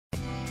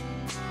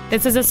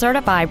This is a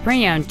certified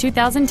pre-owned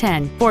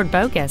 2010 Ford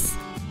Focus.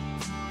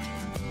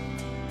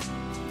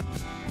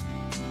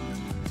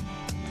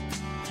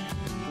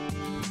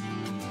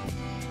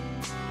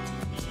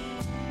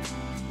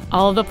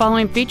 All of the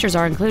following features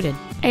are included: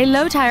 a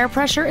low tire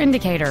pressure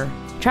indicator,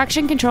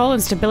 traction control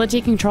and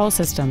stability control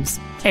systems,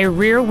 a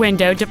rear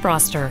window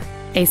defroster,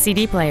 a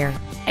CD player,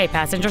 a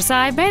passenger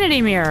side vanity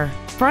mirror,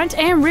 front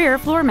and rear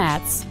floor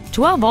mats,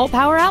 12-volt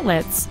power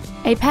outlets,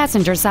 a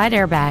passenger side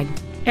airbag,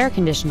 air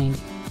conditioning,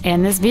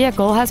 and this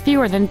vehicle has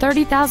fewer than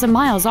 30,000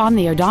 miles on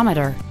the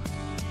odometer.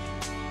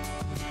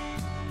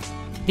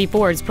 The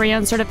Ford's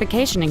pre-owned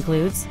certification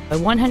includes a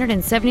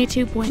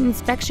 172-point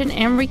inspection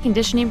and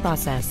reconditioning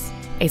process,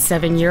 a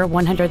 7-year,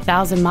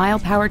 100,000-mile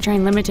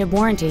powertrain limited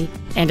warranty,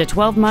 and a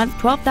 12-month,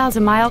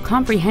 12,000-mile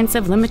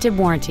comprehensive limited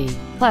warranty,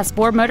 plus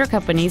Ford Motor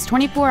Company's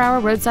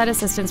 24-hour roadside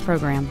assistance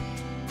program.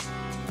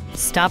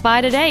 Stop by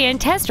today and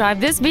test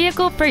drive this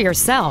vehicle for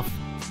yourself.